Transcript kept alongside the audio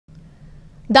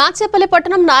దాచేపల్లి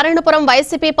పట్టణం Narayanapuram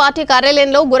YCP party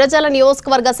కార్యాలయంలో గురజాల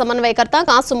నియోజకవర్గ సమన్వయకర్త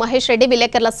కాసు మహేష్ రెడ్డి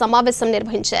విలేకరుల సమావేశం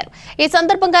నిర్వహించారు. ఈ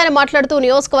సందర్భంగా ఆయన మాట్లాడుతూ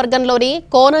నియోజకవర్గంలోని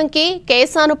కోనంకి,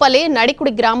 కేసానుపల్లి,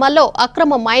 నడికుడి గ్రామాల్లో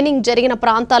అక్రమ మైనింగ్ జరిగిన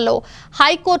ప్రాంతాల్లో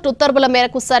హైకోర్టు ఉత్తర్వుల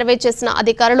మేరకు సర్వే చేసిన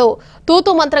అధికారులు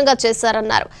తూతూ మంత్రంగా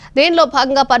చేశారన్నారు. దీనిలో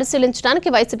భాగంగా పరిశీలించడానికి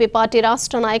వైసీపీ పార్టీ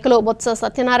రాష్ట్ర నాయకులు బొత్స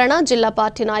సత్యనారాయణ, జిల్లా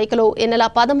పార్టీ నాయకులు ఈ నెల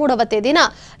 13వ తేదీన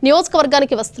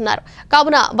నియోజకవర్గానికి వస్తున్నారు.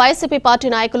 కావున వైసీపీ పార్టీ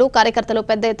నాయకులు, కార్యకర్తలు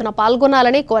పెద్ద ఎత్తున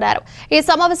పాల్గొనాలని కోరారు. ఈ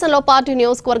సమావేశంలో పార్టీ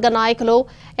నియోజకవర్గ నాయకులు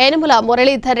ఏనుముల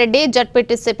మురళీధర్ రెడ్డి,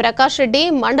 జడ్పీటీసీ ప్రకాష్ రెడ్డి,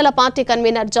 మండల party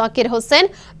convener Zakir Hussain,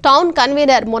 town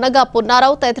convener మునగా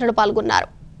పున్నారావు తదితరులు పాల్గొన్నారు.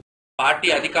 పార్టీ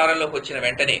అధికారంలోకి వచ్చిన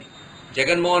వెంటనే,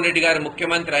 జగన్మోహన్ రెడ్డి గారు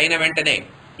ముఖ్యమంత్రి అయిన వెంటనే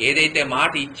ఏదైతే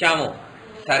మాట ఇచ్చామో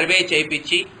సర్వే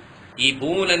చేయించి ఈ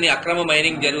భూములన్నీ అక్రమ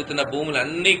మైనింగ్ జరుగుతున్న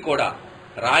భూములన్నీ కూడా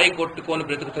రాయి కొట్టుకొని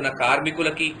బ్రతుకుతున్న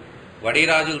కార్మికులకి,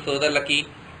 వడిరాజుల సోదరులకి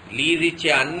లీజ్ ఇచ్చే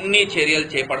అన్ని చర్యలు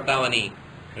చేపడతామని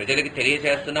ప్రజలకు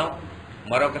తెలియజేస్తున్నాం.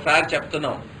 మరొకసారి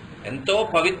చెప్తున్నాం, ఎంతో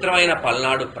పవిత్రమైన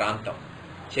పల్నాడు ప్రాంతం,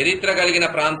 చరిత్ర కలిగిన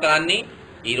ప్రాంతాన్ని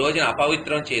ఈ రోజున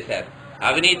అపవిత్రం చేశారు.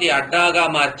 అవినీతి అడ్డాగా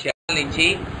మార్చే నుంచి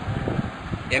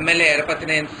ఎమ్మెల్యే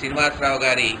ఎరపతినేని శ్రీనివాసరావు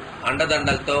గారి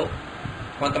అండదండలతో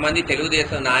కొంతమంది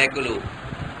తెలుగుదేశం నాయకులు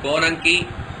కోనంకి,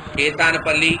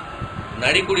 కేసానపల్లి,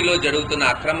 నడికుడిలో జరుగుతున్న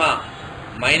అక్రమ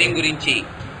మైనింగ్ గురించి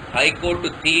హైకోర్టు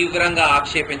తీవ్రంగా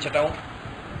ఆక్షేపించటం,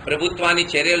 ప్రభుత్వాన్ని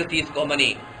చర్యలు తీసుకోమని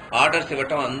ఆర్డర్స్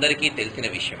ఇవ్వటం అందరికీ తెలిసిన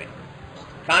విషయమే.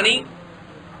 కానీ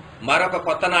మరొక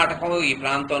కొత్త నాటకం ఈ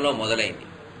ప్రాంతంలో మొదలైంది.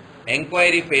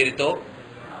 ఎంక్వైరీ పేరుతో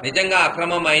నిజంగా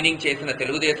అక్రమ మైనింగ్ చేసిన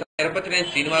తెలుగుదేశం తిరుపతినేని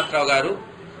శ్రీనివాసరావు గారు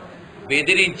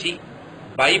బెదిరించి,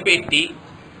 భయపెట్టి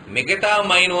మిగతా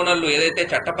మైన్ ఓనర్లు ఏదైతే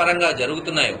చట్టపరంగా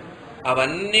జరుగుతున్నాయో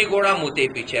అవన్నీ కూడా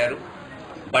మూతేపించారు.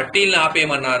 బట్టీలను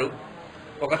ఆపేయమన్నారు.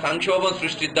 ఒక సంక్షోభం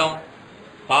సృష్టిద్దాం,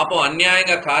 పాపం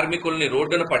అన్యాయంగా కార్మికుల్ని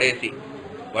రోడ్డున పడేసి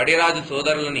వడిరాజు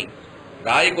సోదరులని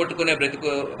రాయి కొట్టుకునే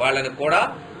బ్రతుకు వాళ్ళని కూడా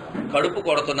కడుపు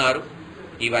కొడుతున్నారు.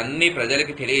 ఇవన్నీ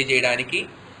ప్రజలకి తెలియజేయడానికి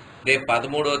రేపు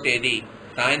 13వ తేదీ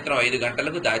సాయంత్రం 5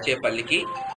 గంటలకు దాచేపల్లికి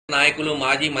నాయకులు,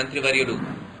 మాజీ మంత్రివర్యులు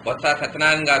బొత్స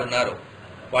సత్యనారాయణ గారు ఉన్నారు.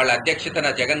 వాళ్ళ అధ్యక్షతన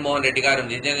జగన్మోహన్ రెడ్డి గారు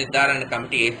నిజ నిర్ధారణ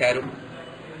కమిటీ వేశారు.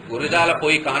 గురజాల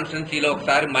పోయి కాన్స్టిట్యున్సీలో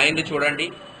ఒకసారి మైండ్ చూడండి,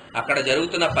 అక్కడ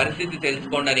జరుగుతున్న పరిస్థితి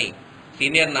తెలుసుకోండి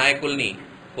సీనియర్ నాయకుల్ని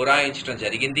పురాయించడం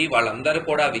జరిగింది. వాళ్ళందరూ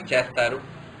కూడా విచ్చేస్తారు.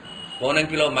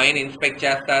 కోనంకిలో మైన్ ఇన్స్పెక్ట్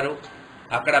చేస్తారు.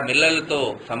 అక్కడ మిల్లర్లతో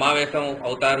సమావేశం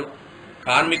అవుతారు,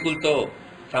 కార్మికులతో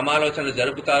సమాలోచనలు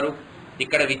జరుపుతారు.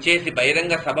 ఇక్కడ విచ్చేసి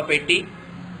బహిరంగ సభ పెట్టి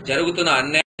జరుగుతున్న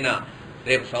అన్యాయమైన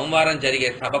రేపు సోమవారం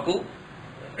జరిగే సభకు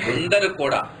అందరూ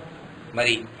కూడా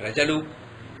మరి ప్రజలు,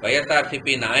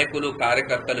 వైఎస్ఆర్సీపీ నాయకులు,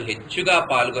 కార్యకర్తలు హెచ్చుగా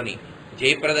పాల్గొని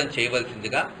జయప్రదం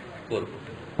చేయవలసిందిగా కోరుకుంటున్నాం.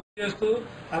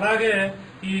 అలాగే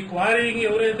ఈ క్వారీయింగ్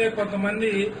ఎవరైతే కొంతమంది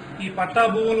ఈ పట్టా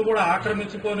భూములు కూడా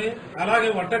ఆక్రమించుకొని, అలాగే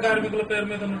వంట కార్మికుల పేరు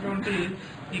మీద ఉన్నటువంటి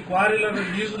ఈ క్వారీలను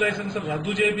లీజు లైసెన్స్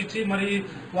రద్దు చేయించి మరి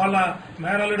వాళ్ళ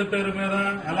మేనల్లుడి పేరు మీద,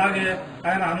 అలాగే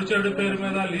ఆయన అనుచరుడి పేరు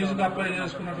మీద లీజుకు అప్లై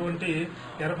చేసుకున్నటువంటి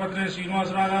ఎరపతినేని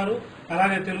శ్రీనివాసరావు గారు,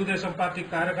 అలాగే తెలుగుదేశం పార్టీ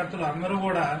కార్యకర్తలు అందరూ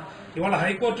కూడా ఇవాళ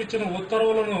హైకోర్టు ఇచ్చిన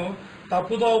ఉత్తర్వులను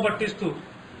తప్పుదోవ పట్టిస్తూ,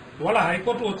 ఇవాళ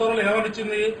హైకోర్టు ఉత్తర్వులు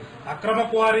ఏమనిచ్చింది, అక్రమ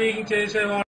క్వారీయింగ్ చేసే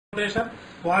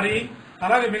క్వారీ,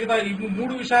 అలాగే మిగతా ఈ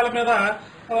 3 విషయాల మీద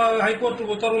హైకోర్టు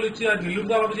ఉత్తర్వులు ఇచ్చి అది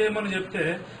నిలుపుదల చేయమని చెప్తే,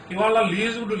 ఇవాళ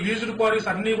లీజుడ్ క్వారీస్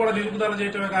అన్ని కూడా నిలుపుదల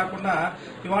చేయటమే కాకుండా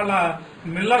ఇవాళ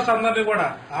మిల్లర్స్ అందరినీ కూడా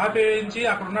ఆపేయించి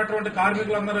అక్కడ ఉన్నటువంటి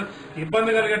కార్మికులందరూ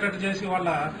ఇబ్బంది కలిగేటట్టు చేసి వాళ్ళ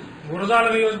గురజాల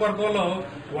నియోజకవర్గంలో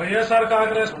వైఎస్ఆర్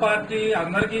కాంగ్రెస్ పార్టీ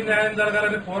అందరికీ న్యాయం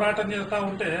జరగాలని పోరాటం చేస్తా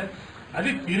ఉంటే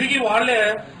అది తిరిగి వాళ్లే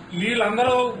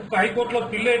వీళ్ళందరూ హైకోర్టులో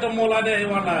పిల్లేయటం మూలానే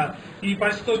ఇవాళ ఈ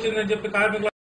పరిస్థితి వచ్చిందని చెప్పి కార్మికులు